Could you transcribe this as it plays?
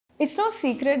It's no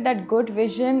secret that good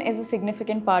vision is a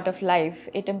significant part of life.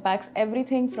 It impacts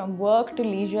everything from work to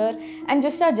leisure and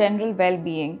just our general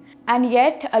well-being. And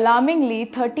yet, alarmingly,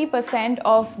 30%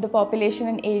 of the population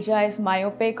in Asia is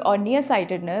myopic or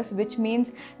nearsightedness, which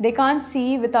means they can't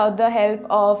see without the help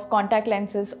of contact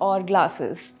lenses or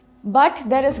glasses. But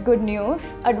there is good news.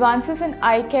 Advances in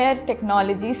eye care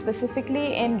technology,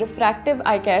 specifically in refractive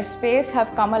eye care space,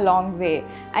 have come a long way.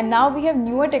 And now we have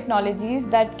newer technologies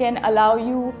that can allow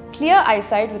you clear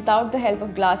eyesight without the help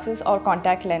of glasses or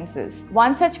contact lenses.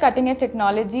 One such cutting-edge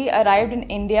technology arrived in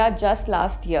India just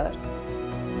last year.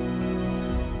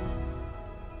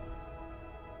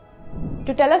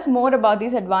 To tell us more about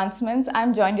these advancements, I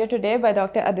am joined here today by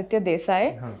Dr. Aditya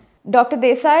Desai. Dr.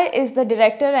 Desai is the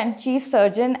Director and Chief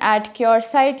Surgeon at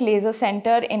CureSight Laser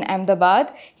Center in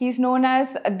Ahmedabad. He's known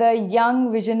as the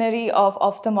young visionary of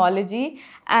ophthalmology,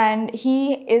 and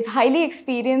he is highly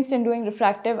experienced in doing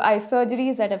refractive eye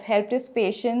surgeries that have helped his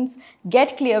patients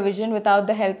get clear vision without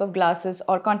the help of glasses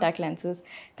or contact lenses.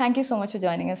 Thank you so much for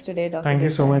joining us today, Dr. Thank you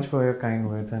Desai. so much for your kind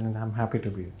words, and I'm happy to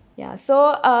be here. Yeah,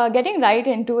 so getting right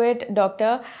into it,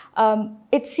 Doctor,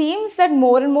 it seems that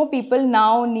more and more people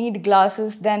now need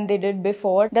glasses than they did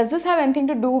before. Does this have anything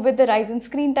to do with the rise in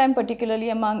screen time, particularly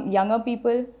among younger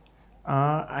people?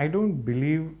 I don't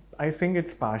believe, I think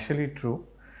it's partially true.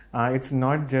 It's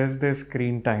not just the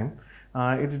screen time.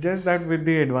 It's just that with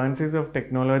the advances of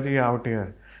technology out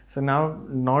here, so now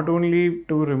not only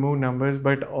to remove numbers,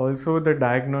 but also the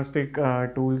diagnostic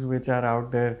tools which are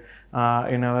out there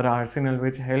in our arsenal,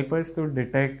 which help us to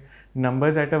detect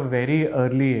numbers at a very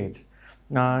early age.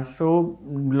 So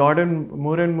more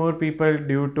and more people,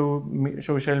 due to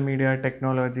social media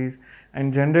technologies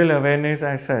and general awareness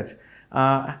as such,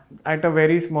 at a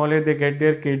very small age they get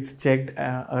their kids checked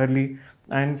early,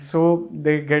 and so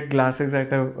they get glasses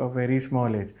at a very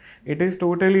small age. It is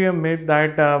totally a myth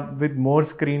that with more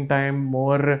screen time,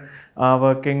 more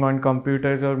working on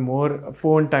computers or more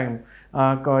phone time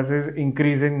causes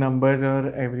increase in numbers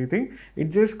or everything.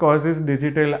 It just causes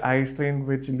digital eye strain,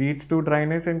 which leads to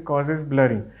dryness and causes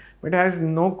blurring. But it has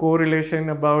no correlation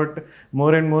about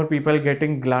more and more people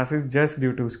getting glasses just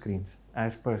due to screens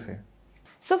as per se.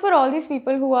 So for all these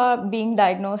people who are being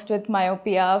diagnosed with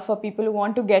myopia, for people who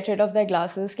want to get rid of their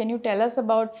glasses, can you tell us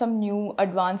about some new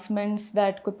advancements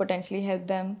that could potentially help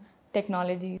them,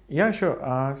 technology? Yeah,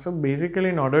 sure. So basically,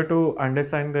 in order to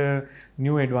understand the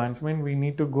new advancement, we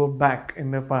need to go back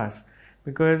in the past,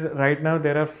 because right now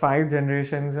there are 5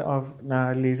 generations of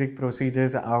LASIK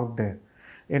procedures out there.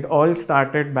 It all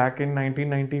started back in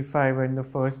 1995 when the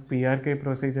first PRK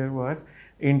procedure was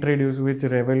introduced, which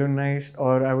revolutionized,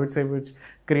 or I would say which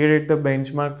created the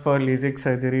benchmark for LASIK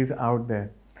surgeries out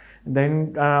there.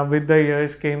 Then with the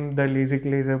years came the LASIK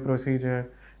laser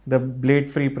procedure, the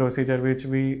blade-free procedure,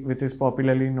 which is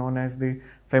popularly known as the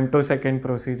femtosecond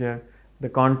procedure, the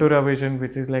contour vision,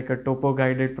 which is like a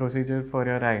topo-guided procedure for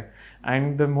your eye,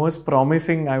 and the most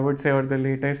promising, I would say, or the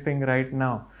latest thing right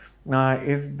now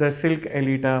is the Silk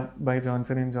Elita by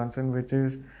Johnson & Johnson, which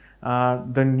is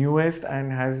the newest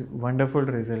and has wonderful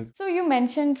results. So you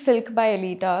mentioned Silk by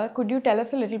Elita. Could you tell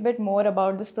us a little bit more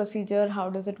about this procedure?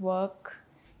 How does it work?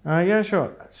 Yeah,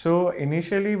 sure. So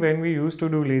initially when we used to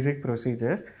do LASIK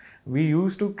procedures, we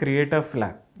used to create a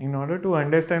flap. In order to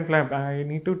understand flap, I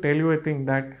need to tell you a thing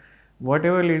that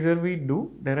whatever laser we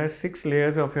do, there are 6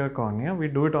 layers of your cornea. We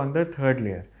do it on the 3rd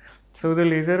layer. So the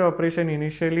laser operation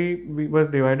initially was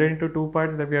divided into 2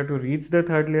 parts, that we have to reach the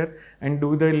 3rd layer and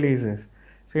do the lasers.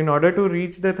 So in order to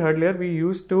reach the 3rd layer, we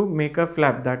used to make a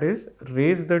flap, that is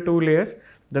raise the 2 layers,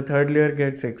 the 3rd layer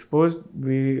gets exposed,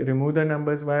 we remove the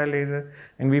numbers via laser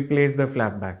and we place the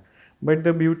flap back. But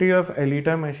the beauty of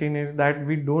Elita machine is that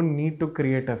we don't need to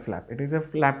create a flap. It is a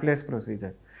flapless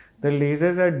procedure. The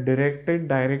lasers are directed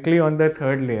directly on the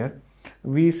 3rd layer.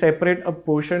 We separate a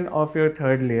portion of your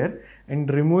 3rd layer and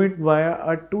remove it via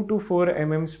a 2 to 4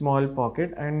 mm small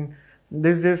pocket, and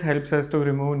this just helps us to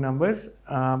remove numbers.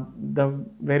 The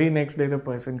very next day the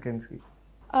person can see.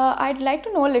 I'd like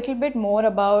to know a little bit more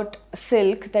about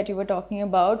Silk that you were talking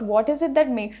about. What is it that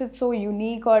makes it so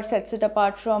unique or sets it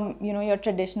apart from, your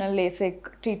traditional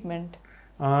LASIK treatment?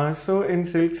 So in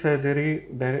Silk surgery,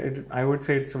 I would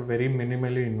say it's a very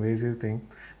minimally invasive thing,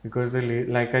 because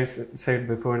like I said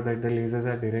before, that the lasers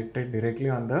are directed directly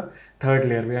on the 3rd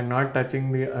layer. We are not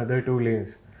touching the other 2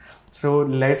 layers. So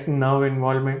less nerve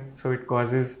involvement, so it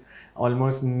causes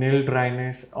almost nil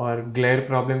dryness or glare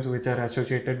problems which are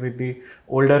associated with the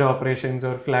older operations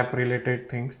or flap related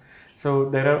things. So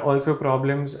there are also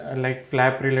problems like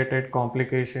flap related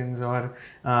complications or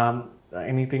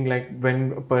anything like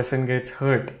when a person gets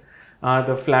hurt.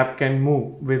 the flap can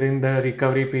move within the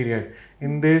recovery period.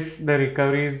 In this, the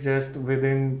recovery is just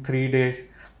within 3 days,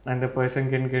 and the person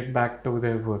can get back to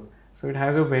their work. So it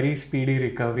has a very speedy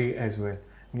recovery as well.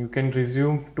 You can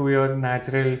resume to your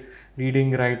natural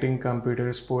reading, writing,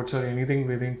 computer, sports, or anything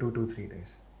within 2 to 3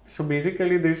 days. So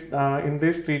basically, this in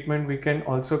this treatment, we can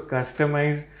also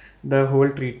customize the whole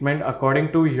treatment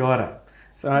according to your eye.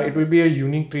 So it will be a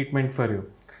unique treatment for you.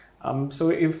 So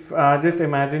if just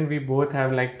imagine we both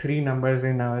have like 3 numbers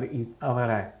in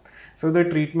our eye. So the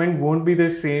treatment won't be the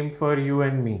same for you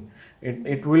and me.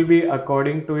 It will be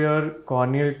according to your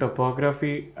corneal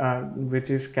topography, which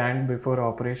is scanned before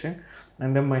operation,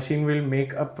 and the machine will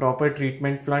make a proper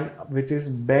treatment plan which is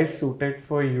best suited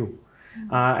for you.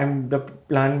 And the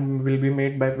plan will be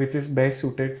made by which is best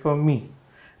suited for me.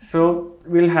 So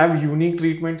we'll have unique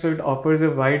treatment, so it offers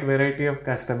a wide variety of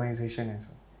customization as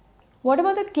well. What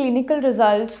about the clinical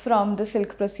results from the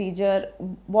silk procedure?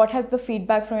 What has the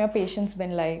feedback from your patients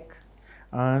been like?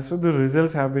 So the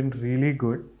results have been really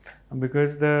good,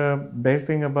 because the best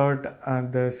thing about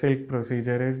the silk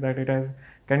procedure is that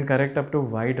can correct up to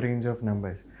wide range of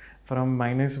numbers, from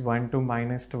 -1 to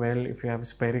 -12 if you have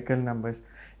spherical numbers.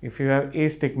 If you have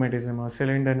astigmatism or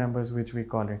cylinder numbers, which we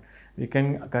call it, we can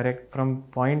correct from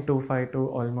 0.25 to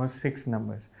almost 6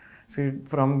 numbers. So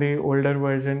from the older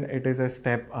version, it is a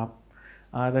step up.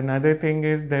 The another thing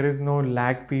is there is no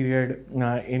lag period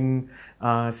in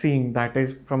seeing. That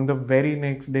is, from the very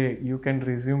next day you can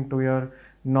resume to your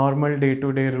normal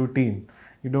day-to-day routine.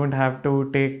 You don't have to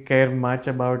take care much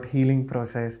about healing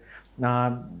process.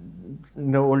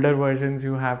 In the older versions,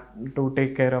 you have to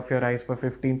take care of your eyes for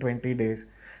 15-20 days.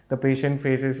 The patient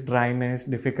faces dryness,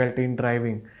 difficulty in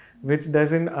driving, which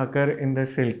doesn't occur in the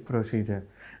silk procedure.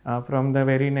 From the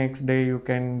very next day, you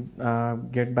can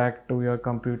get back to your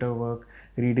computer work,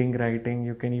 reading, writing.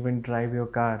 You can even drive your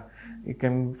car. You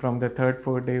can, from the third,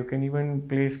 fourth day, you can even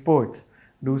play sports,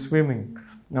 do swimming.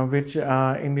 Now, which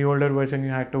in the older version, you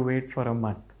had to wait for a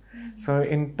month. So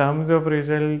in terms of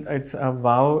result, it's a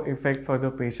wow effect for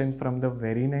the patients from the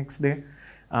very next day.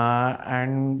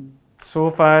 And so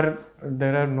far,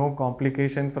 there are no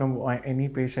complications from any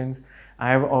patients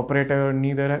I have operated,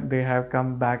 neither they have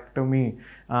come back to me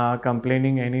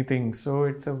complaining anything. So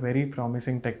it's a very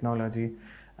promising technology,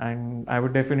 and I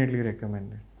would definitely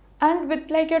recommend it. And with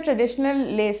like your traditional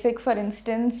LASIK, for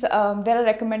instance, there are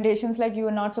recommendations like you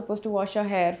are not supposed to wash your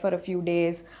hair for a few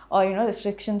days, or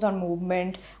restrictions on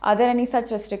movement. Are there any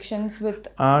such restrictions with?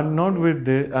 Not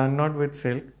with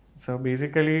silk. So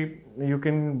basically, you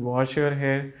can wash your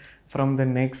hair from the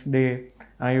next day.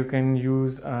 You can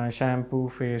use shampoo,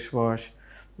 face wash.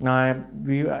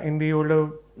 We in the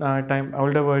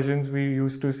older versions, we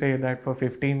used to say that for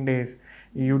 15 days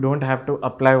you don't have to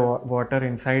apply water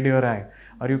inside your eye,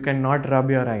 or you cannot rub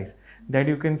your eyes. That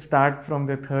you can start from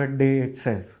the third day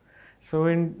itself. So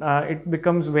it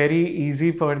becomes very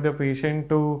easy for the patient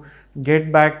to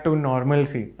get back to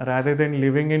normalcy, rather than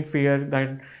living in fear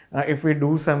that if we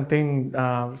do something,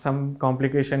 some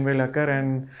complication will occur,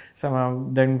 and somehow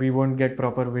then we won't get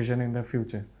proper vision in the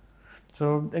future.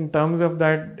 So in terms of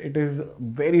that, it is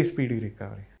very speedy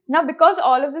recovery. Now, because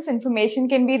all of this information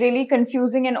can be really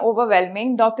confusing and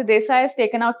overwhelming, Dr. Desai has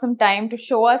taken out some time to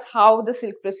show us how the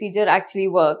silk procedure actually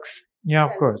works. Yeah,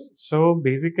 of course. So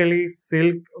basically,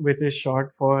 silk, which is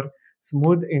short for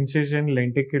smooth incision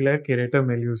lenticular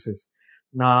keratomelusis.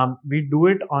 Now, we do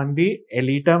it on the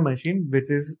ELITA machine, which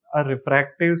is a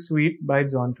refractive suite by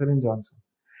Johnson & Johnson.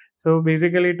 So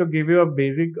basically, to give you a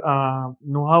basic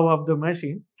know-how of the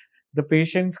machine, the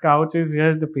patient's couch is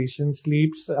here, the patient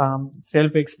sleeps,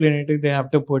 self-explanatory, they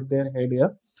have to put their head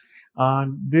here.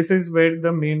 This is where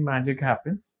the main magic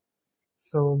happens.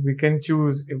 So we can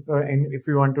choose if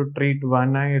you want to treat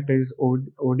one eye, it is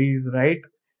OD is right,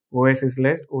 OS is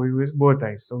left, OU is both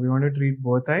eyes. So we want to treat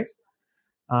both eyes.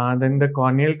 Then the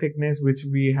corneal thickness, which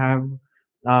we have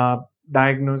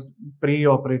diagnosed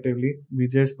pre-operatively, we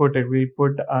just put it. We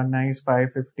put a nice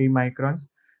 550 microns,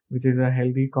 which is a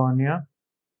healthy cornea.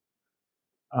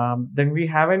 Then we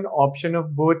have an option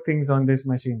of both things on this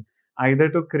machine, either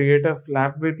to create a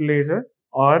flap with laser,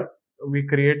 or we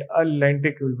create a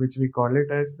lenticule, which we call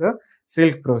it as the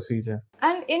silk procedure.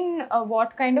 And in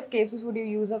what kind of cases would you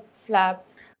use a flap?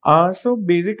 So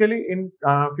basically, in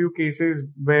a few cases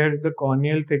where the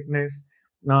corneal thickness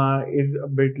is a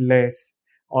bit less,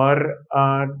 or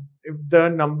if the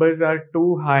numbers are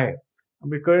too high,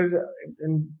 because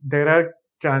there are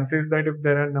chances that if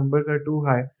there are numbers are too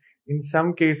high, in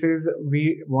some cases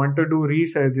we want to do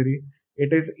resurgery,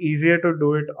 it is easier to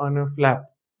do it on a flap.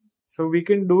 So we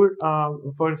can do it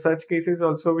for such cases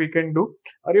also we can do,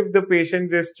 or if the patient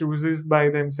just chooses by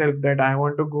themselves that I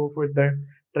want to go for the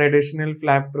traditional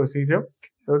flap procedure.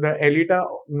 So the ELITA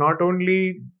not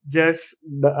only just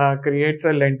creates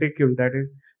a lenticule, that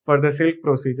is for the silk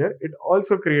procedure, it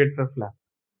also creates a flap.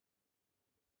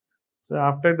 So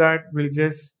after that, we'll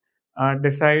just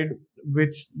decide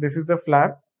which, this is the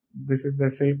flap, this is the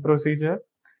silk procedure.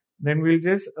 Then we'll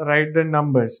just write the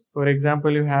numbers. For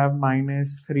example, you have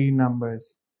 -3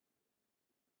 numbers.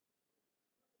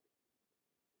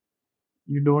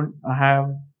 You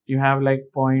have like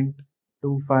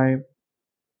 0.25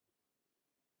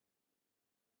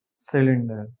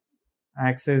 cylinder.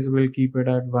 Axis will keep it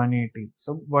at 180.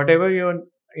 So whatever your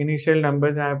initial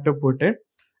numbers I have to put it,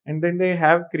 and then they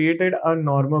have created a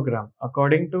normogram.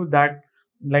 According to that,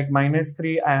 like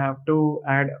 -3, I have to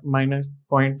add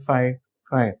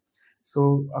 -0.55. So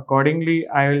accordingly,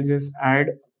 I will just add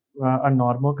a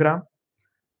normogram.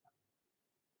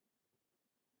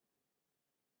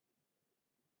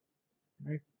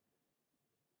 Right.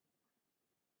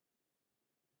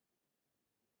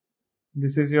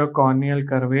 This is your corneal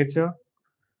curvature,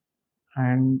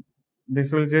 and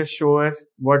this will just show us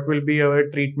what will be our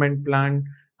treatment plan,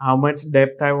 how much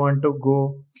depth I want to go.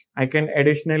 I can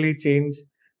additionally change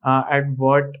at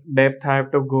what depth I have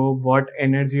to go, what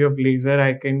energy of laser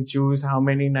I can choose, how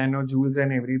many nanojoules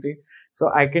and everything.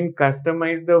 So I can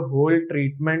customize the whole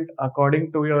treatment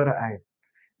according to your eye.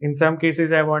 In some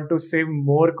cases, I want to save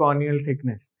more corneal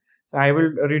thickness. So I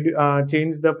will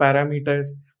change the parameters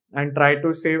and try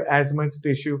to save as much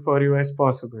tissue for you as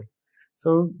possible.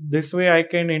 So this way I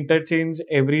can interchange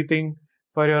everything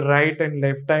for your right and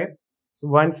left eye. So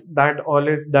once that all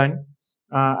is done,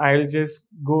 I'll just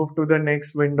go to the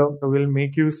next window. So we'll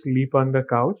make you sleep on the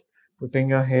couch, putting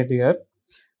your head here.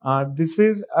 This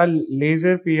is a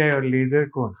laser PI or laser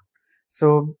cone.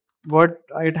 So what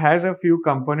it has a few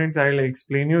components. I'll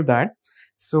explain you that.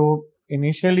 So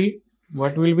initially,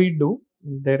 what will we do?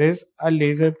 There is a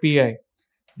laser PI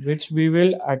which we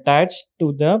will attach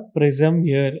to the prism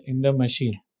here in the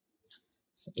machine.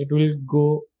 So it will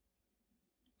go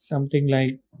something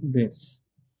like this.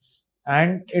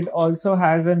 And it also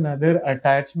has another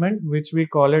attachment which we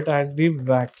call it as the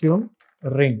vacuum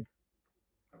ring.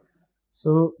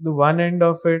 So the one end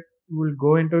of it will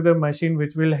go into the machine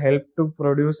which will help to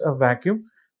produce a vacuum.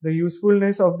 The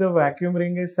usefulness of the vacuum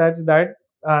ring is such that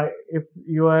if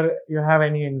you have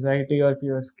any anxiety or if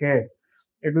you are scared,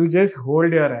 it will just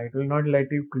hold your eye. It will not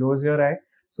let you close your eye.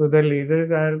 So the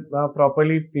lasers are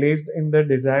properly placed in the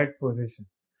desired position.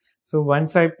 So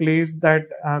once I place that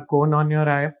cone on your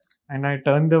eye and I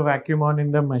turn the vacuum on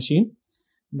in the machine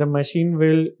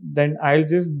will then, I'll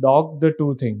just dock the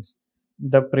two things,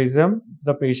 the prism,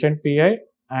 the patient PI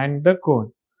and the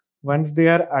cone. Once they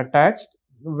are attached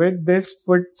with this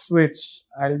foot switch,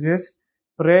 I'll just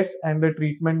press and the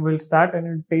treatment will start, and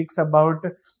it takes about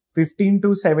 15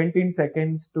 to 17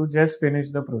 seconds to just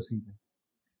finish the procedure.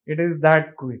 It is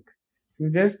that quick. So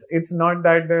it's not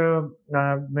that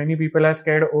many people are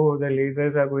scared, oh, the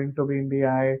lasers are going to be in the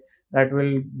eye, that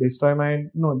will destroy my eye.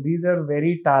 No, these are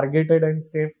very targeted and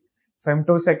safe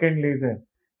femtosecond laser.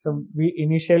 So we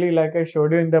initially, like I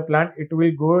showed you in the plant, it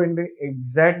will go in the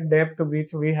exact depth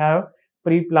which we have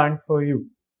pre-planned for you.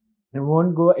 It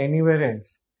won't go anywhere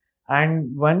else.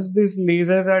 And once these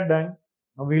lasers are done,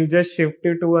 we'll just shift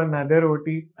it to another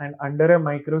OT, and under a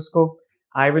microscope,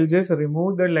 I will just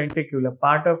remove the lenticule, a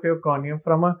part of your cornea,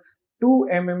 from a 2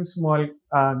 mm small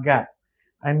gap.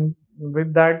 And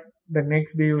with that, the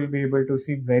next day you will be able to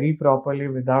see very properly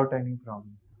without any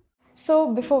problem.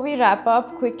 So before we wrap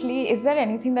up quickly, is there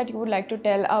anything that you would like to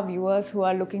tell our viewers who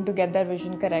are looking to get their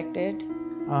vision corrected?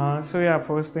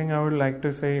 First thing I would like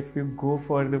to say, if you go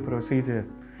for the procedure,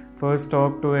 first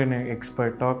talk to an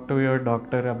expert, talk to your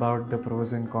doctor about the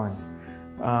pros and cons.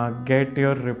 Get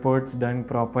your reports done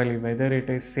properly, whether it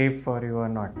is safe for you or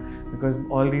not, because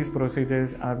all these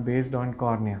procedures are based on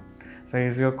cornea. So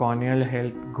is your corneal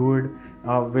health good?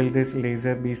 Will this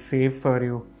laser be safe for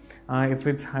you? If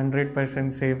it's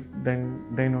 100% safe,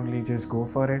 then only just go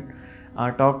for it.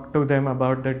 Talk to them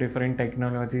about the different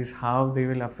technologies, how they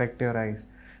will affect your eyes,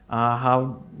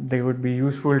 how they would be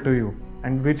useful to you,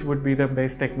 and which would be the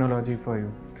best technology for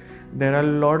you. There are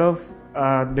a lot of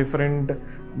different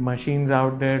machines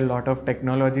out there, a lot of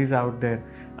technologies out there.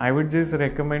 I would just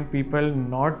recommend people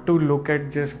not to look at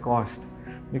just cost,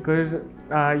 because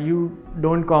you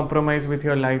don't compromise with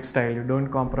your lifestyle, you don't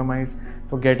compromise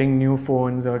for getting new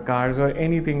phones or cars or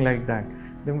anything like that.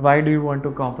 Then why do you want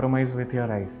to compromise with your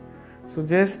eyes? So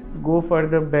just go for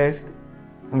the best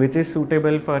which is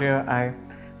suitable for your eye.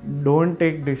 don't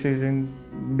take decisions,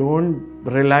 don't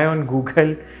rely on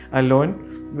Google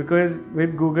alone, because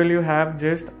with Google you have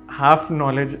just half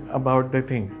knowledge about the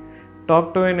things.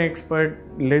 Talk to an expert,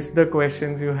 list the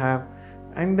questions you have,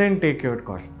 and then take your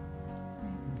call.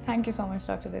 Thank you so much,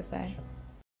 Dr. Desai. Sure.